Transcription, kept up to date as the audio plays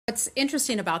what's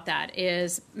interesting about that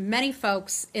is many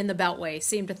folks in the Beltway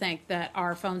seem to think that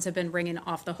our phones have been ringing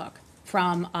off the hook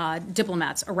from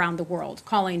diplomats around the world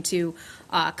calling to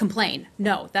complain.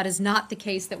 No, that is not the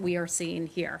case that we are seeing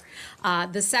here.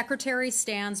 The Secretary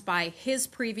stands by his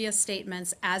previous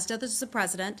statements, as does the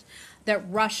President, that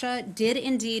Russia did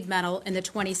indeed meddle in the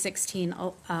 2016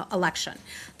 election.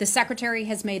 The Secretary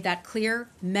has made that clear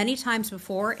many times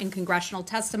before in congressional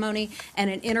testimony and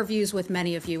in interviews with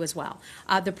many of you as well.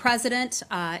 The President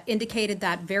indicated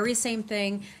that very same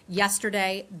thing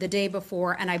yesterday, the day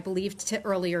before, and I believe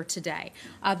earlier today.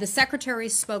 The Secretary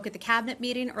spoke at the Cabinet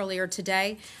meeting earlier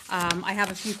today. I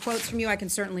have a few quotes from you I can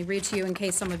certainly read to you in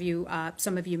case some of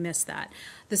you missed that.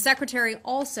 The Secretary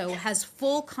also has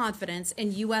full confidence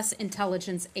in U.S.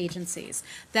 intelligence agencies.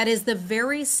 That is the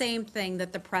very same thing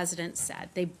that the President said.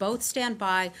 They both stand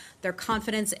by their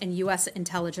confidence in U.S.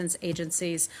 intelligence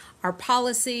agencies. Our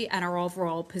policy and our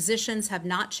overall positions have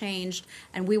not changed,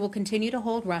 and we will continue to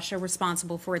hold Russia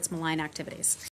responsible for its malign activities.